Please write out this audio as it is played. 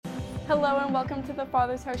Hello and welcome to the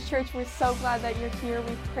Father's House Church. We're so glad that you're here.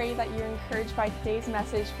 We pray that you're encouraged by today's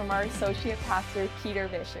message from our Associate Pastor, Peter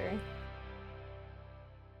Visscher.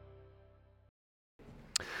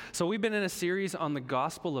 So we've been in a series on the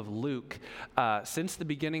Gospel of Luke since the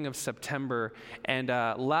beginning of September, and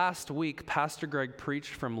last week Pastor Greg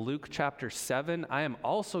preached from Luke chapter 7. I am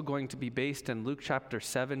also going to be based in Luke chapter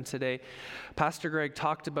 7 today. Pastor Greg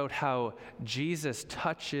talked about how Jesus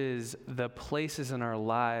touches the places in our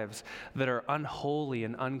lives that are unholy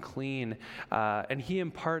and unclean, and he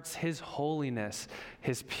imparts his holiness,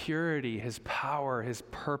 his purity, his power, his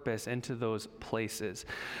purpose into those places.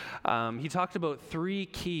 He talked about 3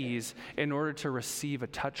 keys in order to receive a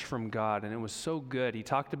touch from God, and it was so good. He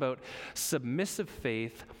talked about submissive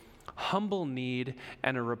faith, humble need,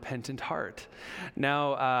 and a repentant heart.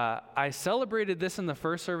 Now, I celebrated this in the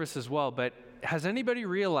first service as well, but has anybody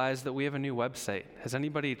realized that we have a new website? Has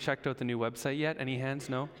anybody checked out the new website yet? Any hands?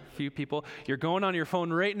 No? A few people? You're going on your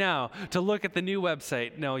phone right now to look at the new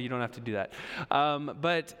website. No, you don't have to do that.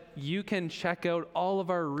 But you can check out all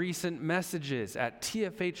of our recent messages at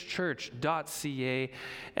tfhchurch.ca.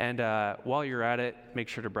 And while you're at it, make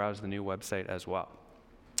sure to browse the new website as well.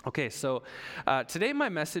 Okay, so today my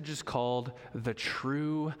message is called The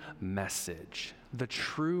True Message. The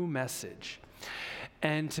True Message.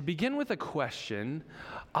 And to begin with a question,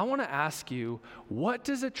 I want to ask you, what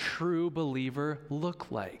does a true believer look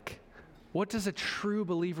like? What does a true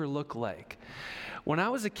believer look like? When I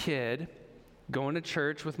was a kid, going to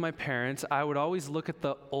church with my parents, I would always look at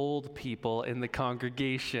the old people in the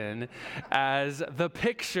congregation as the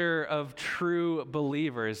picture of true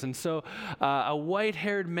believers. And so a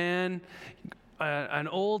white-haired man, an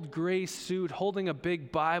old gray suit, holding a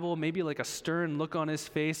big Bible, maybe like a stern look on his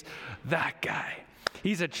face, that guy.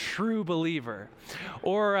 He's a true believer.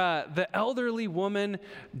 Or the elderly woman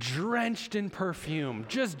drenched in perfume,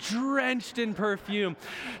 just drenched in perfume.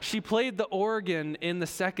 She played the organ in the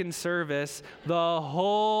second service. The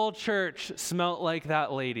whole church smelt like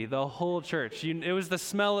that lady, the whole church. It was the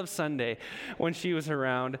smell of Sunday when she was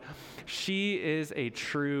around. She is a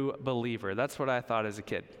true believer. That's what I thought as a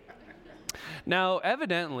kid. Now,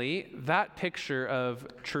 evidently, that picture of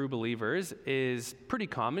true believers is pretty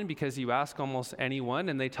common because you ask almost anyone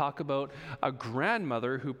and they talk about a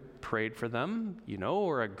grandmother who prayed for them,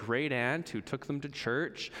 or a great aunt who took them to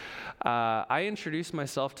church. I introduce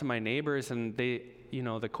myself to my neighbors and the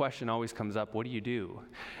question always comes up, what do you do?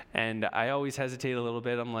 And I always hesitate a little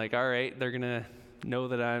bit. I'm like, all right, they're going to know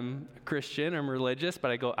that I'm a Christian, I'm religious,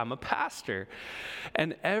 but I go, I'm a pastor.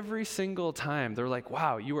 And every single time they're like,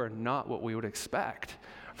 wow, you are not what we would expect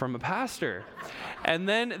from a pastor. And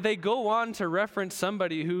then they go on to reference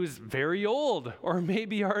somebody who's very old or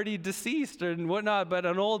maybe already deceased and whatnot, but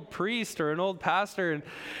an old priest or an old pastor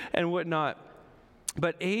and whatnot.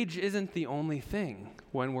 But age isn't the only thing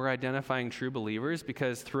when we're identifying true believers,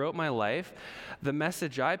 because throughout my life, the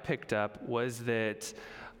message I picked up was that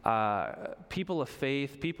people of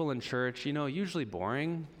faith, people in church, usually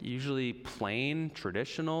boring, usually plain,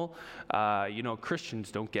 traditional. Christians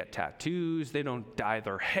don't get tattoos, they don't dye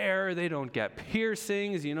their hair, they don't get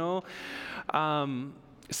piercings,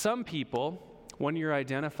 Some people, when you're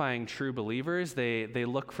identifying true believers, they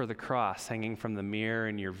look for the cross hanging from the mirror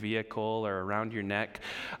in your vehicle or around your neck.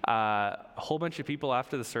 A whole bunch of people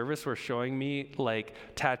after the service were showing me like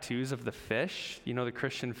tattoos of the fish, the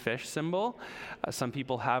Christian fish symbol. Some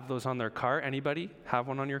people have those on their car. Anybody have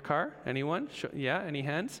one on your car? Anyone? Yeah, any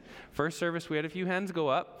hands? First service, we had a few hands go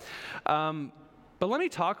up. But let me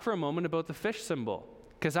talk for a moment about the fish symbol,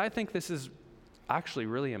 because I think this is actually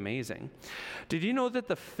really amazing. Did you know that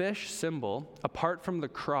the fish symbol, apart from the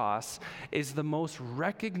cross, is the most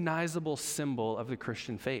recognizable symbol of the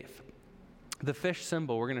Christian faith? The fish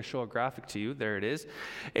symbol, we're going to show a graphic to you. There it is.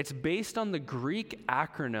 It's based on the Greek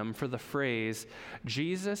acronym for the phrase,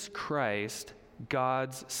 Jesus Christ,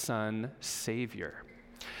 God's Son, Savior.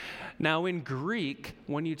 Now, in Greek,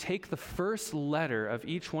 when you take the first letter of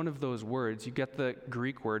each one of those words, you get the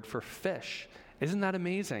Greek word for fish. Isn't that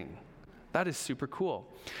amazing? That is super cool.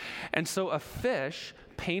 And so a fish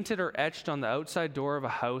painted or etched on the outside door of a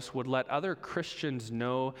house would let other Christians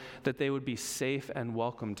know that they would be safe and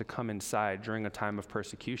welcome to come inside during a time of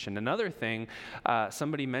persecution. Another thing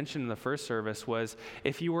somebody mentioned in the first service was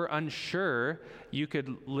if you were unsure, you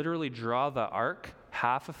could literally draw the arc,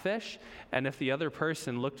 half a fish, and if the other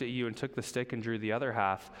person looked at you and took the stick and drew the other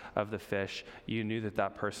half of the fish, you knew that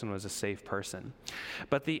that person was a safe person.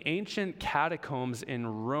 But the ancient catacombs in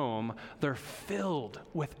Rome, they're filled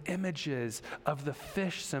with images of the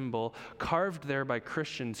fish symbol carved there by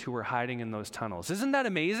Christians who were hiding in those tunnels. Isn't that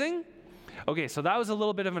amazing? Okay, so that was a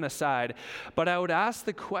little bit of an aside, but I would ask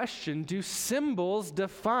the question, do symbols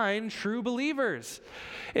define true believers?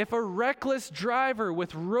 If a reckless driver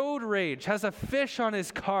with road rage has a fish on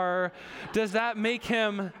his car, does that make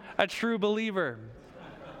him a true believer?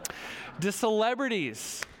 Do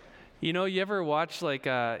celebrities, you ever watch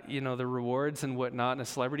the rewards and whatnot, and a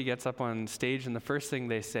celebrity gets up on stage and the first thing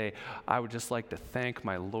they say, I would just like to thank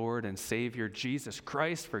my Lord and Savior Jesus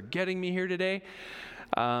Christ for getting me here today.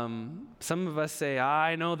 Some of us say,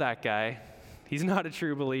 I know that guy. He's not a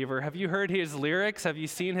true believer. Have you heard his lyrics? Have you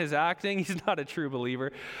seen his acting? He's not a true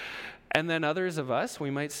believer. And then others of us, we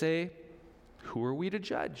might say, who are we to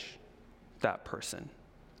judge that person?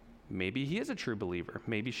 Maybe he is a true believer.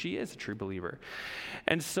 Maybe she is a true believer.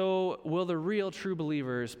 And so will the real true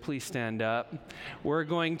believers please stand up? We're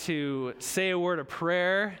going to say a word of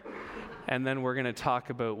prayer, and then we're going to talk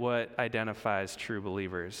about what identifies true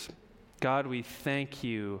believers. God, we thank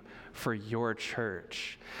you for your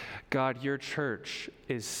church. God, your church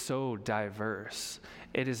is so diverse.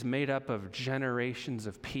 It is made up of generations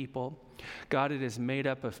of people. God, it is made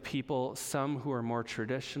up of people, some who are more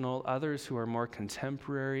traditional, others who are more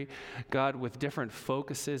contemporary. God, with different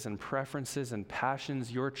focuses and preferences and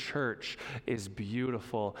passions, your church is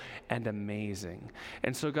beautiful and amazing.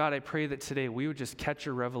 And so, God, I pray that today we would just catch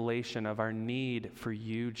a revelation of our need for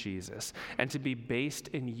you, Jesus, and to be based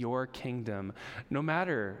in your kingdom, no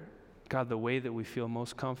matter, God, the way that we feel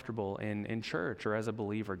most comfortable in church or as a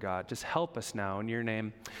believer, God. Just help us now in your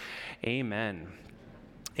name. Amen.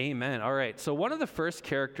 Amen. All right. So one of the first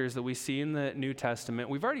characters that we see in the New Testament,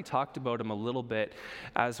 we've already talked about him a little bit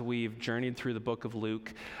as we've journeyed through the book of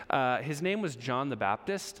Luke. His name was John the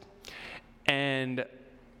Baptist. And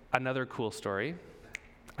another cool story,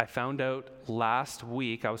 I found out last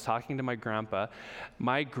week, I was talking to my grandpa.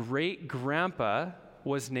 My great-grandpa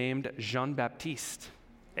was named Jean-Baptiste.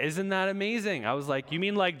 Isn't that amazing? I was like, you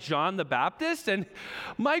mean like John the Baptist? And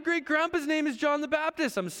my great-grandpa's name is John the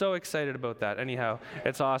Baptist. I'm so excited about that. Anyhow,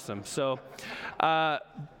 it's awesome. So,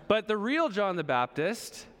 but the real John the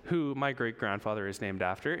Baptist, who my great-grandfather is named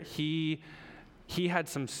after, he had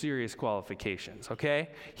some serious qualifications, okay?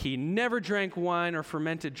 He never drank wine or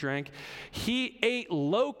fermented drink. He ate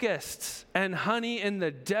locusts and honey in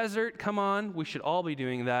the desert. Come on, we should all be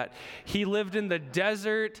doing that. He lived in the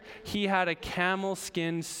desert. He had a camel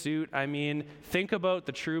skin suit. I mean, think about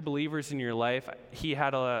the true believers in your life. He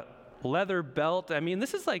had a leather belt. I mean,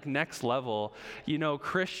 this is like next level,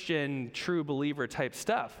 Christian true believer type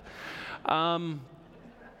stuff. But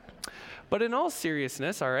in all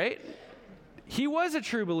seriousness, all right, he was a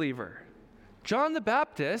true believer. John the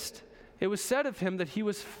Baptist, it was said of him that he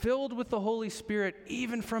was filled with the Holy Spirit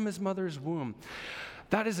even from his mother's womb.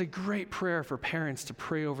 That is a great prayer for parents to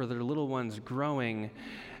pray over their little ones growing.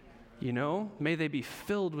 May they be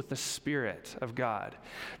filled with the Spirit of God.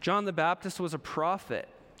 John the Baptist was a prophet.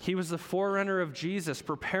 He was the forerunner of Jesus,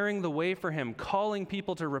 preparing the way for him, calling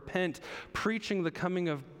people to repent, preaching the coming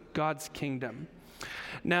of God's kingdom.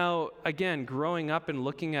 Now, again, growing up and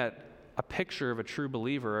looking at a picture of a true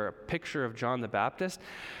believer, or a picture of John the Baptist,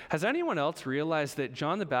 has anyone else realized that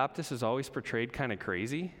John the Baptist is always portrayed kind of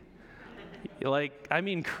crazy?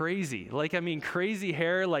 Crazy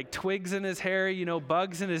hair, like twigs in his hair,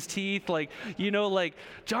 bugs in his teeth,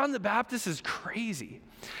 John the Baptist is crazy.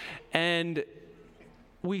 And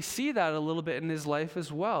we see that a little bit in his life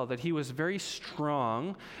as well, that he was very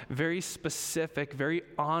strong, very specific, very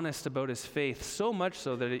honest about his faith, so much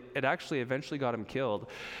so that it actually eventually got him killed.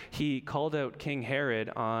 He called out King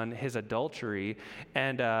Herod on his adultery,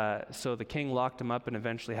 and so the king locked him up and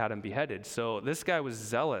eventually had him beheaded. So this guy was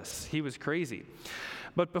zealous. He was crazy.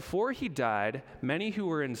 But before he died, many who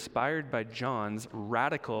were inspired by John's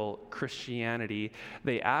radical Christianity,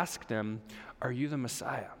 they asked him, "Are you the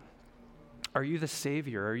Messiah? Are you the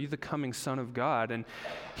Savior? Are you the coming Son of God?" And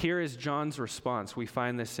here is John's response. We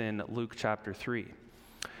find this in Luke chapter 3.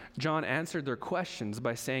 John answered their questions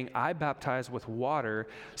by saying, "I baptize with water.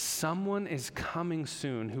 Someone is coming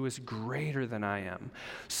soon who is greater than I am,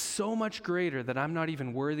 so much greater that I'm not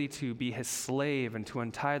even worthy to be his slave and to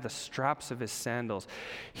untie the straps of his sandals.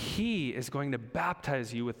 He is going to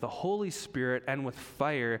baptize you with the Holy Spirit and with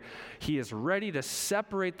fire. He is ready to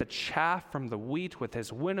separate the chaff from the wheat with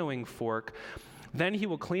his winnowing fork. Then he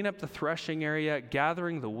will clean up the threshing area,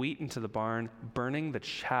 gathering the wheat into the barn, burning the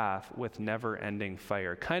chaff with never-ending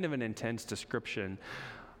fire." Kind of an intense description,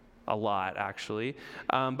 a lot actually.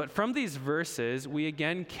 But from these verses, we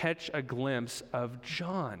again catch a glimpse of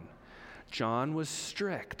John. John was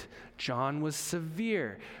strict. John was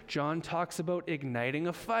severe. John talks about igniting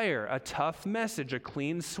a fire, a tough message, a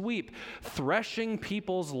clean sweep, threshing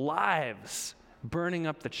people's lives, burning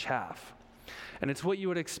up the chaff. And it's what you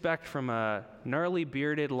would expect from a gnarly,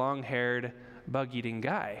 bearded, long-haired, bug-eating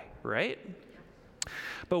guy, right?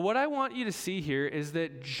 But what I want you to see here is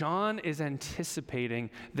that John is anticipating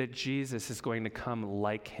that Jesus is going to come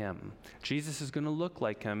like him. Jesus is going to look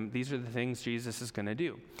like him. These are the things Jesus is going to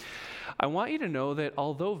do. I want you to know that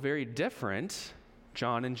although very different,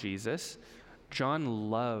 John and Jesus, John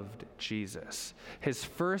loved Jesus. His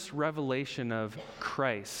first revelation of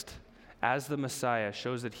Christ as the Messiah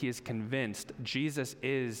shows that he is convinced Jesus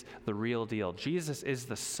is the real deal. Jesus is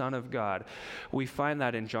the Son of God. We find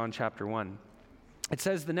that in John chapter 1. It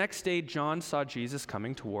says, the next day John saw Jesus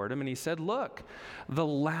coming toward him, and he said, look, the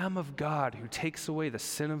Lamb of God who takes away the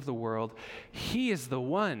sin of the world, he is the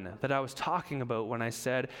one that I was talking about when I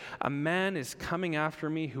said, a man is coming after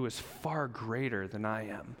me who is far greater than I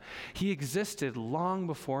am. He existed long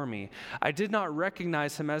before me. I did not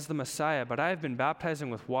recognize him as the Messiah, but I have been baptizing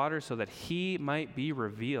with water so that he might be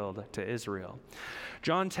revealed to Israel.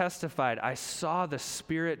 John testified, I saw the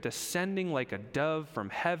Spirit descending like a dove from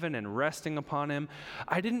heaven and resting upon him.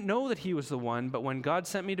 I didn't know that he was the one, but when God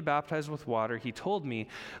sent me to baptize with water, he told me,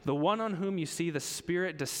 the one on whom you see the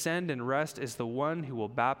Spirit descend and rest is the one who will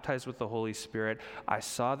baptize with the Holy Spirit. I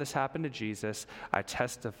saw this happen to Jesus. I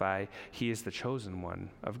testify he is the chosen one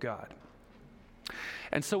of God.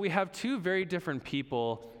 And so we have two very different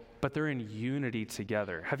people, but they're in unity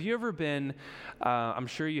together. Have you ever been, I'm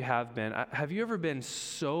sure you have been, have you ever been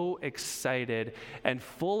so excited and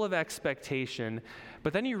full of expectation,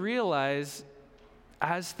 but then you realize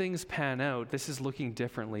as things pan out, this is looking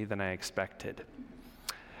differently than I expected?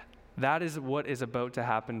 That is what is about to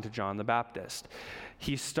happen to John the Baptist.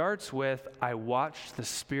 He starts with, I watched the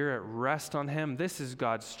Spirit rest on him. This is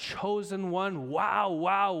God's chosen one. Wow,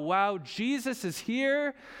 wow, wow. Jesus is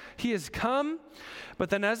here. He has come. But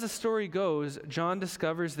then as the story goes, John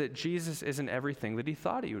discovers that Jesus isn't everything that he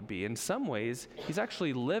thought he would be. In some ways, he's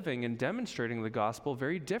actually living and demonstrating the gospel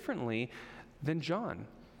very differently than John.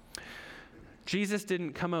 Jesus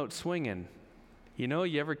didn't come out swinging. You know,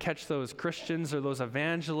 you ever catch those Christians or those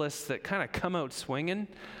evangelists that kind of come out swinging?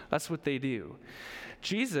 That's what they do.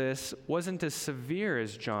 Jesus wasn't as severe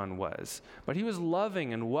as John was, but he was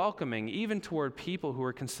loving and welcoming, even toward people who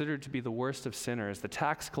were considered to be the worst of sinners, the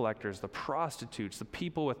tax collectors, the prostitutes, the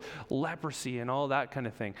people with leprosy and all that kind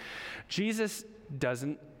of thing. John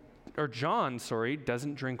doesn't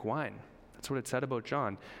drink wine. That's what it said about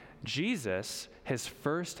John. Jesus, his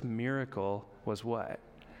first miracle was what?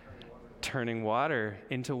 Turning water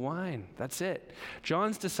into wine. That's it.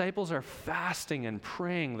 John's disciples are fasting and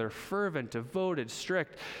praying. They're fervent, devoted,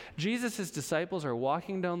 strict. Jesus' disciples are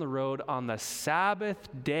walking down the road on the Sabbath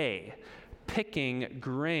day, picking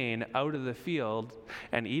grain out of the field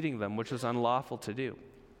and eating them, which was unlawful to do.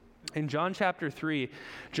 In John chapter 3,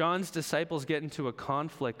 John's disciples get into a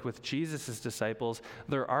conflict with Jesus' disciples.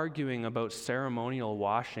 They're arguing about ceremonial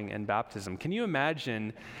washing and baptism. Can you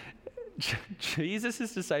imagine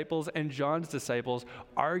Jesus' disciples and John's disciples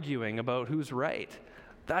arguing about who's right?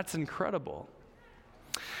 That's incredible.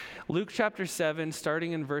 Luke chapter 7,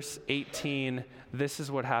 starting in verse 18, this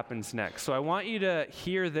is what happens next. So I want you to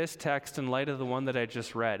hear this text in light of the one that I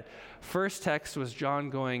just read. First text was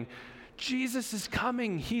John going, Jesus is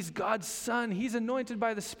coming. He's God's son. He's anointed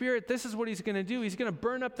by the Spirit. This is what he's going to do. He's going to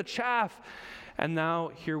burn up the chaff. And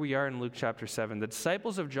now here we are in Luke chapter 7. The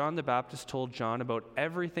disciples of John the Baptist told John about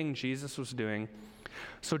everything Jesus was doing.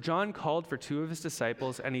 So John called for two of his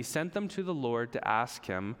disciples, and he sent them to the Lord to ask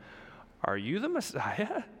him, are you the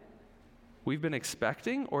Messiah we've been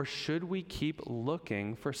expecting, or should we keep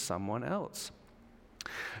looking for someone else?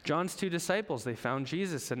 John's two disciples, they found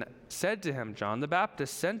Jesus and said to him, John the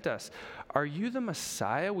Baptist sent us. Are you the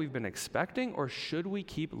Messiah we've been expecting, or should we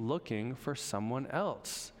keep looking for someone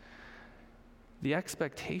else? The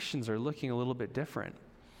expectations are looking a little bit different.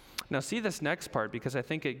 Now see this next part, because I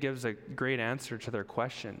think it gives a great answer to their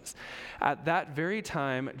questions. At that very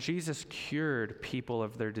time, Jesus cured people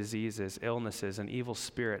of their diseases, illnesses, and evil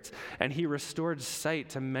spirits, and he restored sight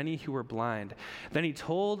to many who were blind. Then he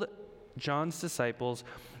told John's disciples,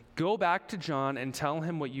 go back to John and tell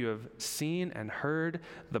him what you have seen and heard.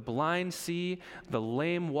 The blind see, the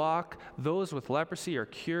lame walk, those with leprosy are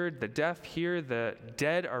cured, the deaf hear, the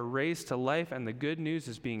dead are raised to life, and the good news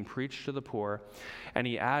is being preached to the poor. And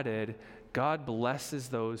he added, God blesses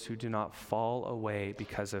those who do not fall away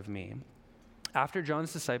because of me. After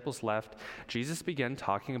John's disciples left, Jesus began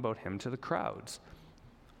talking about him to the crowds.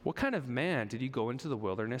 What kind of man did you go into the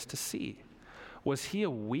wilderness to see? Was he a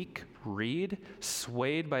weak reed,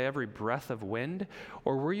 swayed by every breath of wind?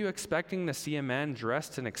 Or were you expecting to see a man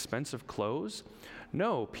dressed in expensive clothes?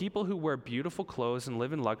 No, people who wear beautiful clothes and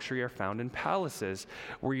live in luxury are found in palaces.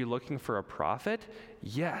 Were you looking for a prophet?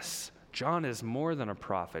 Yes, John is more than a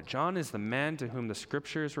prophet. John is the man to whom the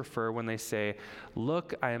scriptures refer when they say,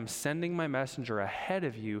 "Look, I am sending my messenger ahead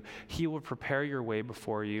of you. He will prepare your way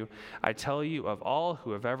before you. I tell you, of all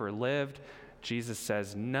who have ever lived," Jesus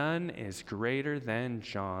says, "none is greater than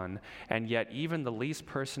John, and yet even the least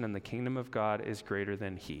person in the kingdom of God is greater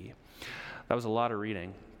than he." That was a lot of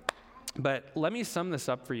reading. But let me sum this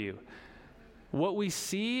up for you. What we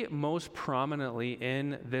see most prominently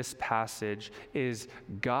in this passage is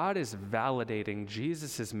God is validating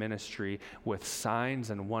Jesus' ministry with signs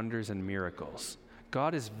and wonders and miracles.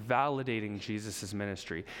 God is validating Jesus'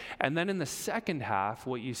 ministry. And then in the second half,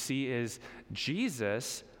 what you see is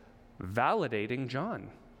Jesus validating John.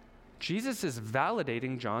 Jesus is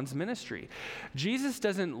validating John's ministry. Jesus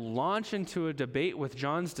doesn't launch into a debate with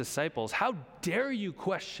John's disciples. "How dare you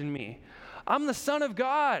question me? I'm the Son of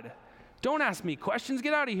God. Don't ask me questions.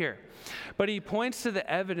 Get out of here." But he points to the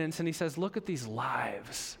evidence and he says, "Look at these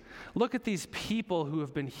lives. Look at these people who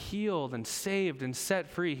have been healed and saved and set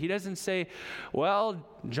free." He doesn't say, "Well,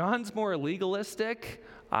 John's more legalistic.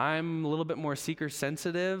 I'm a little bit more seeker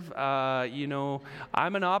sensitive. I'm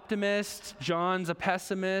an optimist. John's a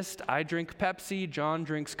pessimist. I drink Pepsi. John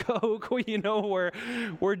drinks Coke."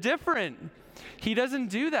 We're different. He doesn't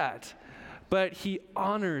do that, but he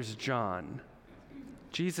honors John.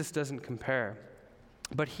 Jesus doesn't compare,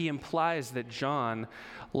 but he implies that John,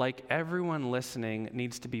 like everyone listening,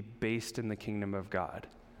 needs to be based in the kingdom of God.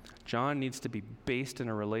 John needs to be based in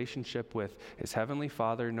a relationship with his heavenly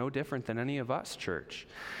Father, no different than any of us, church.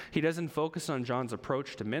 He doesn't focus on John's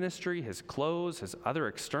approach to ministry, his clothes, his other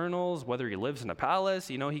externals, whether he lives in a palace.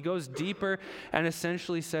 He goes deeper and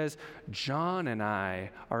essentially says, John and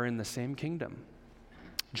I are in the same kingdom.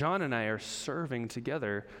 John and I are serving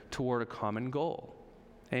together toward a common goal.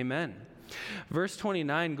 Amen. Verse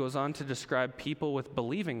 29 goes on to describe people with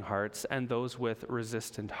believing hearts and those with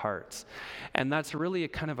resistant hearts. And that's really a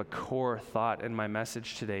kind of a core thought in my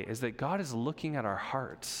message today, is that God is looking at our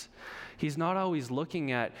hearts. He's not always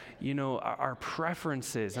looking at, our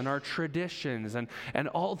preferences and our traditions and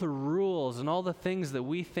all the rules and all the things that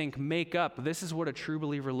we think make up. This is what a true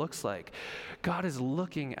believer looks like. God is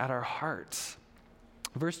looking at our hearts.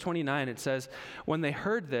 Verse 29, it says, "When they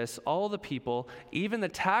heard this, all the people, even the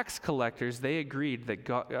tax collectors, they agreed that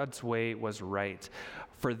God's way was right,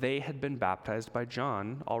 for they had been baptized by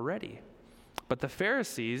John already. But the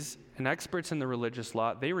Pharisees and experts in the religious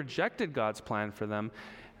law, they rejected God's plan for them,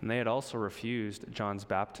 and they had also refused John's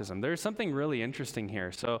baptism." There's something really interesting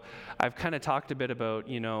here. So I've kind of talked a bit about,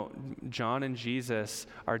 John and Jesus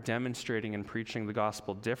are demonstrating and preaching the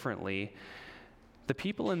gospel differently. The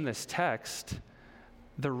people in this text,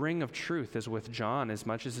 the ring of truth is with John as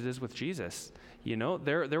much as it is with Jesus.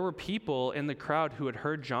 There were people in the crowd who had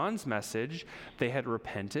heard John's message, they had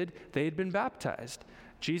repented, they had been baptized.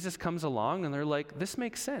 Jesus comes along and they're like, "This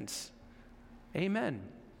makes sense.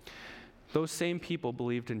 Amen." Those same people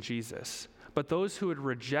believed in Jesus. But those who had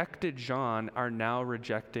rejected John are now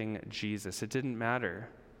rejecting Jesus. It didn't matter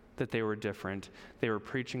that they were different. They were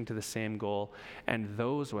preaching to the same goal. And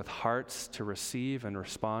those with hearts to receive and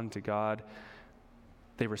respond to God,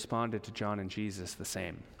 they responded to John and Jesus the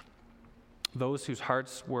same. Those whose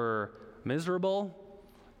hearts were miserable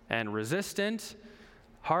and resistant,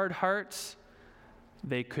 hard hearts,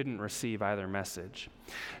 they couldn't receive either message.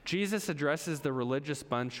 Jesus addresses the religious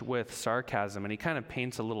bunch with sarcasm, and he kind of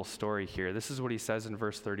paints a little story here. This is what he says in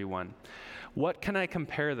verse 31. "What can I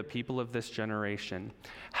compare the people of this generation?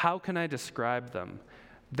 How can I describe them?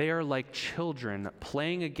 They are like children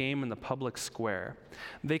playing a game in the public square.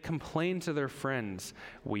 They complain to their friends,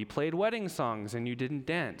 'We played wedding songs and you didn't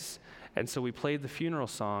dance. And so we played the funeral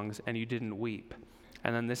songs and you didn't weep.'"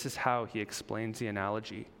 And then this is how he explains the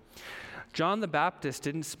analogy. "John the Baptist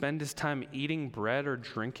didn't spend his time eating bread or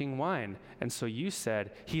drinking wine. And so you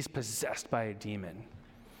said, 'He's possessed by a demon.'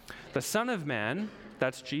 The Son of Man,"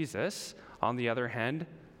 that's Jesus, "on the other hand,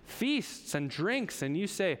 feasts and drinks, and you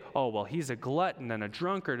say, 'Oh, well, he's a glutton and a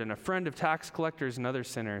drunkard and a friend of tax collectors and other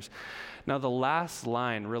sinners.'" Now, the last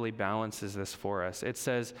line really balances this for us. It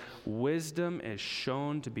says, "Wisdom is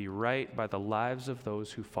shown to be right by the lives of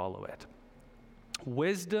those who follow it."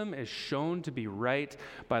 Wisdom is shown to be right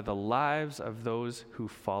by the lives of those who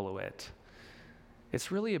follow it.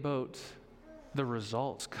 It's really about the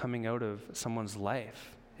results coming out of someone's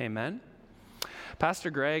life. Amen?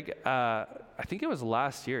 Pastor Greg, I think it was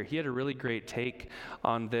last year, he had a really great take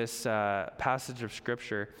on this passage of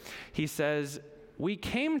Scripture. He says, We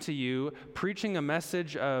came to you preaching a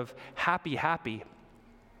message of happy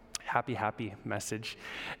message,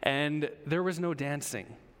 and there was no dancing.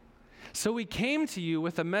 So we came to you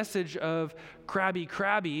with a message of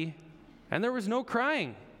crabby, and there was no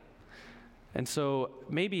crying. And so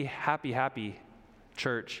maybe happy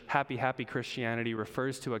church, happy Christianity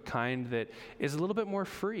refers to a kind that is a little bit more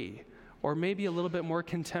free, or maybe a little bit more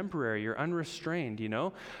contemporary or unrestrained,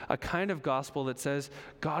 a kind of gospel that says,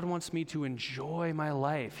 God wants me to enjoy my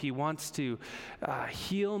life. He wants to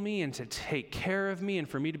heal me and to take care of me and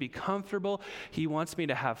for me to be comfortable. He wants me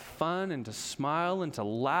to have fun and to smile and to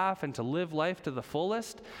laugh and to live life to the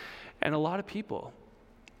fullest. And a lot of people,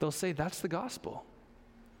 they'll say, that's the gospel.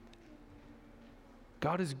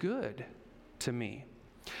 God is good to me.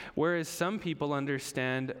 Whereas some people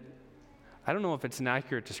understand, I don't know if it's an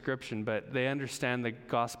accurate description, but they understand the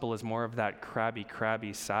gospel as more of that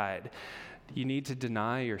crabby side. You need to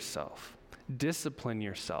deny yourself, discipline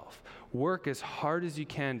yourself, work as hard as you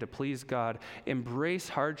can to please God, embrace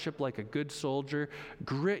hardship like a good soldier,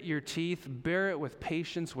 grit your teeth, bear it with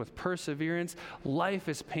patience, with perseverance. Life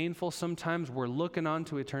is painful. Sometimes we're looking on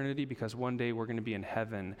to eternity because one day we're going to be in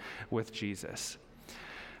heaven with Jesus.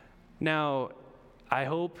 Now, I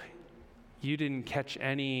hope you didn't catch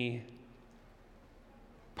any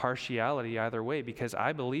partiality either way, because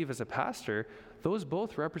I believe as a pastor, those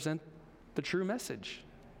both represent the true message.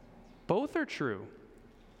 Both are true.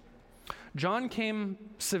 John came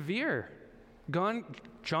severe.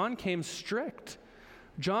 John came strict.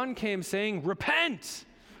 John came saying, repent,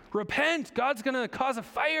 God's going to cause a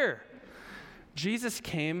fire. Jesus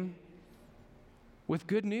came with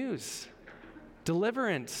good news,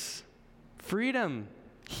 deliverance, freedom,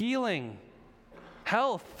 healing,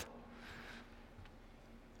 health.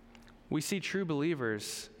 We see true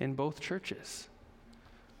believers in both churches.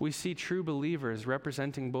 We see true believers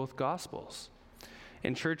representing both gospels.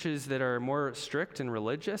 In churches that are more strict and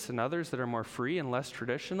religious and others that are more free and less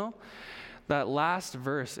traditional, that last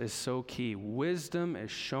verse is so key. Wisdom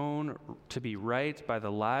is shown to be right by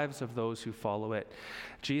the lives of those who follow it.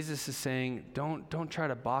 Jesus is saying, don't try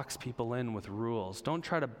to box people in with rules. Don't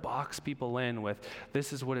try to box people in with,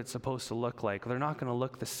 this is what it's supposed to look like. They're not going to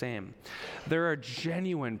look the same. There are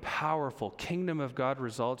genuine, powerful kingdom of God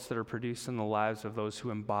results that are produced in the lives of those who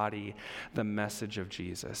embody the message of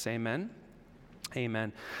Jesus. Amen?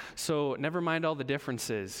 Amen. So never mind all the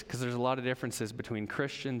differences, because there's a lot of differences between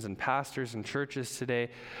Christians and pastors and churches today.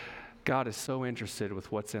 God is so interested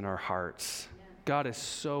with what's in our hearts. God is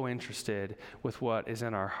so interested with what is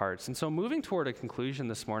in our hearts. And so moving toward a conclusion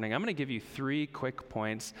this morning, I'm going to give you 3 quick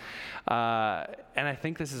points, and I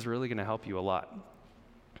think this is really going to help you a lot.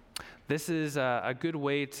 This is a good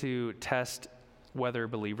way to test whether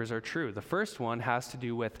believers are true. The first one has to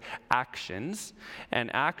do with actions,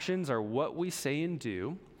 and actions are what we say and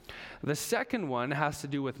do. The second one has to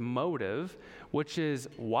do with motive, which is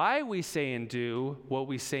why we say and do what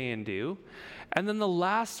we say and do. And then the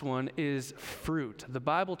last one is fruit. The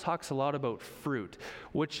Bible talks a lot about fruit,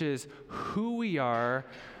 which is who we are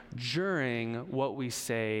during what we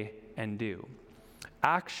say and do.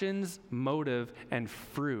 Actions, motive, and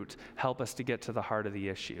fruit help us to get to the heart of the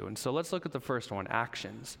issue. And so let's look at the first one,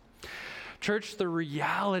 actions. Church, the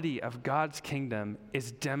reality of God's kingdom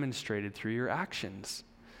is demonstrated through your actions.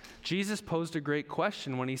 Jesus posed a great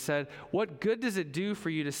question when he said, what good does it do for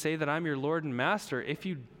you to say that I'm your Lord and Master if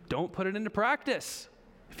you don't put it into practice?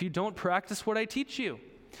 If you don't practice what I teach you?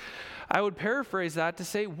 I would paraphrase that to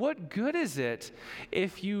say, what good is it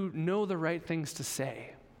if you know the right things to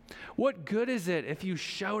say? What good is it if you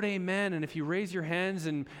shout amen and if you raise your hands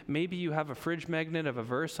and maybe you have a fridge magnet of a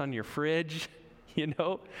verse on your fridge,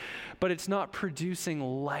 but it's not producing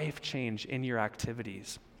life change in your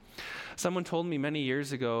activities. Someone told me many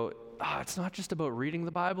years ago, it's not just about reading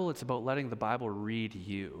the Bible, it's about letting the Bible read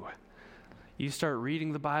you. You start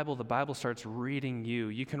reading the Bible starts reading you.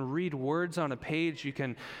 You can read words on a page, you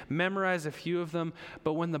can memorize a few of them,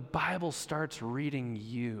 but when the Bible starts reading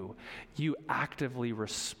you, you actively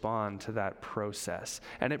respond to that process,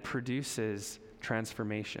 and it produces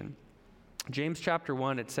transformation. James chapter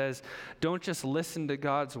 1, it says, don't just listen to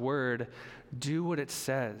God's word, do what it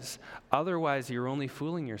says. Otherwise, you're only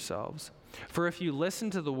fooling yourselves. For if you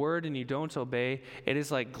listen to the word and you don't obey, it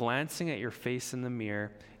is like glancing at your face in the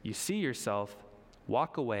mirror. You see yourself,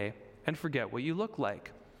 walk away, and forget what you look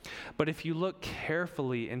like. But if you look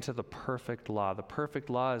carefully into the perfect law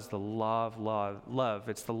is the law of love.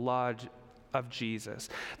 It's the law of Jesus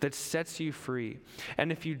that sets you free.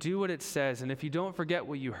 And if you do what it says, and if you don't forget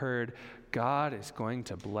what you heard, God is going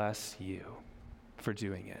to bless you for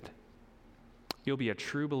doing it. You'll be a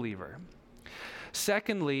true believer.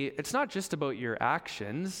 Secondly, it's not just about your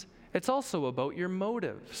actions, it's also about your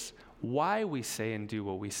motives, why we say and do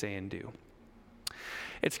what we say and do.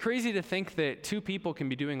 It's crazy to think that two people can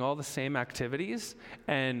be doing all the same activities,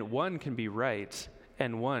 and one can be right,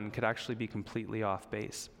 and one could actually be completely off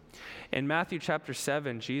base. In Matthew chapter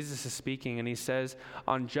 7, Jesus is speaking, and he says,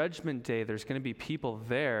 on Judgment Day, there's going to be people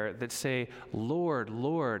there that say, Lord,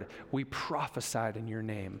 Lord, we prophesied in your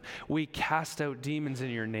name. We cast out demons in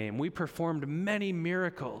your name. We performed many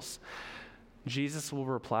miracles. Jesus will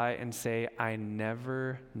reply and say, I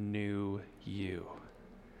never knew you.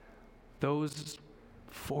 Those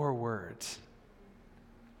 4 words.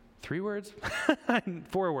 3 words?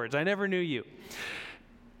 4 words. I never knew you.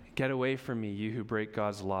 Get away from me, you who break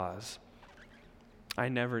God's laws. I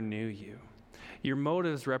never knew you. Your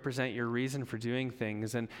motives represent your reason for doing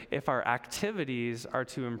things, and if our activities are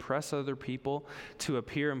to impress other people, to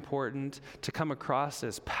appear important, to come across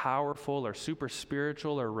as powerful or super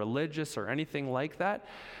spiritual or religious or anything like that,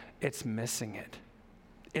 it's missing it.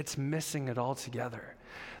 It's missing it altogether.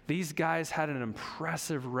 These guys had an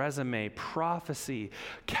impressive resume, prophecy,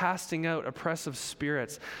 casting out oppressive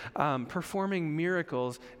spirits, performing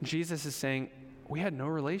miracles. Jesus is saying, we had no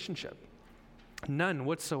relationship, none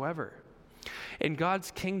whatsoever. In God's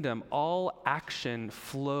kingdom, all action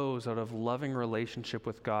flows out of loving relationship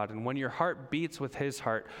with God. And when your heart beats with his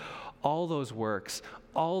heart, all those works,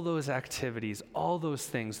 all those activities, all those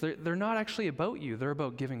things, they're not actually about you. They're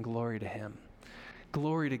about giving glory to him.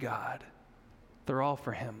 Glory to God. They're all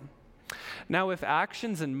for him. Now, if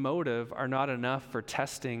actions and motive are not enough for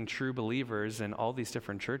testing true believers in all these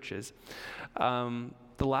different churches, the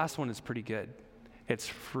last one is pretty good. It's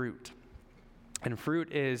fruit. And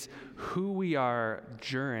fruit is who we are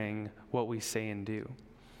during what we say and do.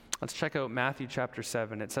 Let's check out Matthew chapter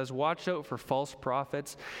 7. It says, watch out for false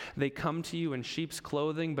prophets. They come to you in sheep's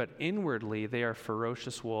clothing, but inwardly they are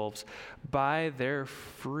ferocious wolves. By their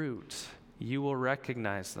fruit you will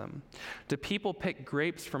recognize them. Do people pick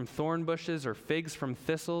grapes from thorn bushes or figs from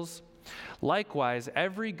thistles? Likewise,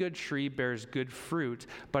 every good tree bears good fruit,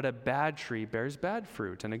 but a bad tree bears bad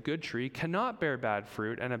fruit. And a good tree cannot bear bad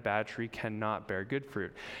fruit, and a bad tree cannot bear good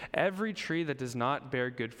fruit. Every tree that does not bear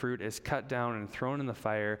good fruit is cut down and thrown in the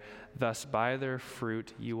fire. Thus, by their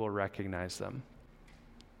fruit you will recognize them.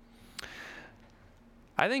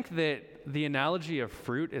 I think that the analogy of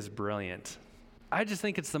fruit is brilliant. I just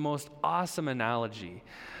think it's the most awesome analogy.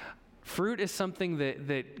 Fruit is something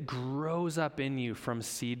that grows up in you from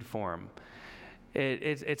seed form.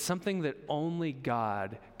 It's something that only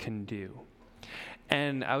God can do.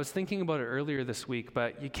 And I was thinking about it earlier this week,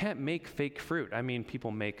 but you can't make fake fruit. I mean,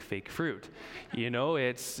 people make fake fruit. You know,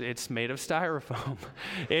 it's made of styrofoam.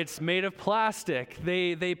 It's made of plastic.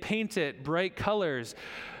 They paint it bright colors.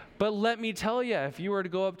 But let me tell you, if you were to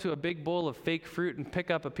go up to a big bowl of fake fruit and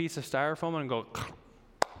pick up a piece of styrofoam and go,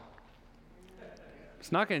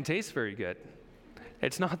 it's not going to taste very good.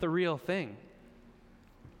 It's not the real thing.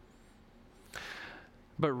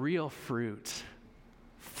 But real fruit,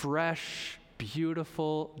 fresh,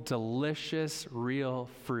 beautiful, delicious, real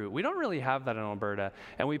fruit. We don't really have that in Alberta,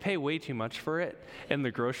 and we pay way too much for it in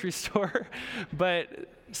the grocery store. But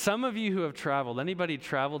some of you who have traveled, anybody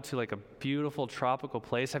traveled to like a beautiful tropical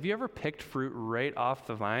place, have you ever picked fruit right off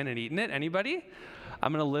the vine and eaten it? Anybody?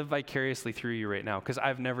 I'm going to live vicariously through you right now because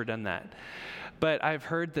I've never done that. But I've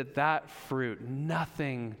heard that fruit,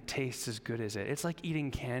 nothing tastes as good as it. It's like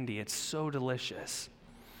eating candy. It's so delicious.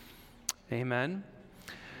 Amen?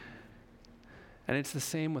 And it's the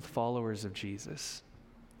same with followers of Jesus.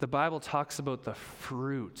 The Bible talks about the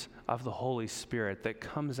fruit of the Holy Spirit that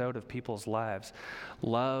comes out of people's lives.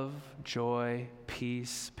 Love, joy,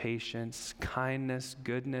 peace, patience, kindness,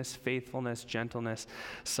 goodness, faithfulness, gentleness,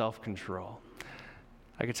 self-control.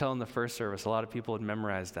 I could tell in the first service, a lot of people had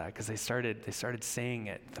memorized that because they started saying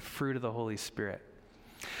it, the fruit of the Holy Spirit.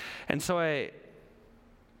 And so I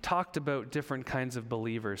talked about different kinds of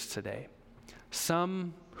believers today.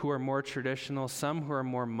 Some who are more traditional, some who are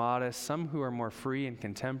more modest, some who are more free and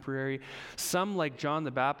contemporary, some like John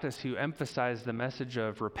the Baptist who emphasized the message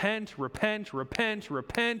of repent, repent, repent,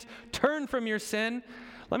 repent, turn from your sin.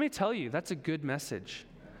 Let me tell you, that's a good message.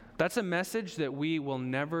 That's a message that we will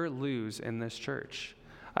never lose in this church.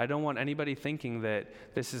 I don't want anybody thinking that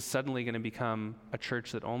this is suddenly going to become a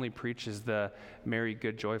church that only preaches the merry,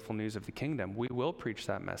 good, joyful news of the kingdom. We will preach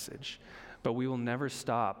that message, but we will never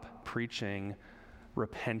stop preaching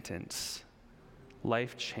repentance,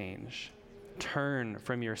 life change, turn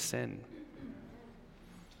from your sin.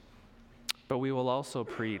 But we will also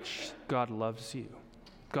preach God loves you.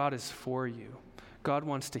 God is for you. God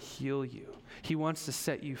wants to heal you. He wants to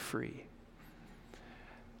set you free.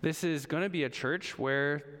 This is going to be a church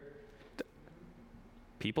where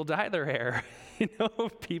people dye their hair.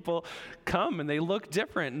 People come and they look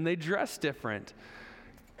different and they dress different.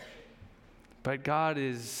 But God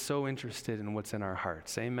is so interested in what's in our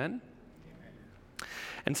hearts. Amen?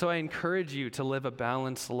 And so I encourage you to live a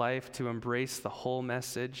balanced life, to embrace the whole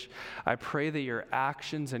message. I pray that your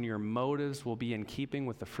actions and your motives will be in keeping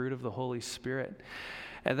with the fruit of the Holy Spirit.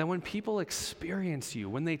 And then when people experience you,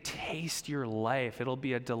 when they taste your life, it'll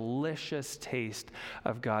be a delicious taste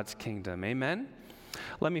of God's kingdom. Amen?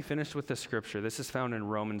 Let me finish with the scripture. This is found in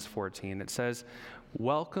Romans 14. It says,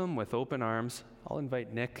 "Welcome with open arms." I'll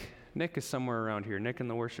invite Nick. Nick is somewhere around here. Nick and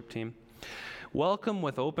the worship team. "Welcome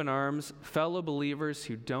with open arms, fellow believers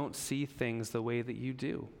who don't see things the way that you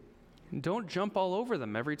do. And don't jump all over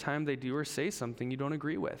them every time they do or say something you don't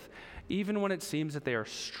agree with, even when it seems that they are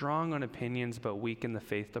strong on opinions but weak in the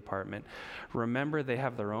faith department. Remember, they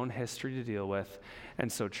have their own history to deal with, and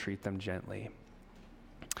so treat them gently."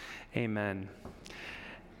 Amen.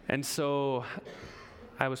 And so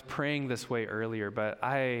I was praying this way earlier, but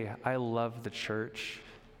I love the church.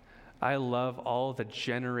 I love all the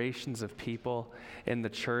generations of people in the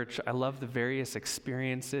church. I love the various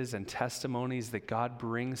experiences and testimonies that God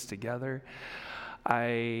brings together.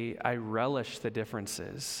 I relish the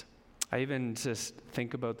differences. I even just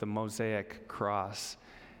think about the mosaic cross.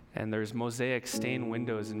 And there's mosaic stained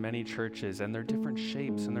windows in many churches, and they're different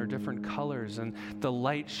shapes and they're different colors, and the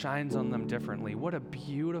light shines on them differently. What a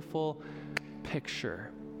beautiful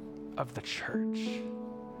picture of the church.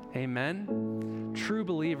 Amen? True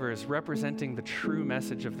believers representing the true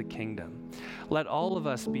message of the kingdom. Let all of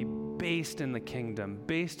us be based in the kingdom,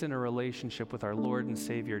 based in a relationship with our Lord and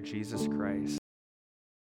Savior, Jesus Christ.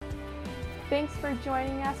 Thanks for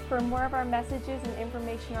joining us. For more of our messages and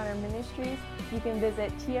information on our ministries, you can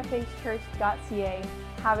visit tfhchurch.ca.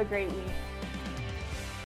 Have a great week.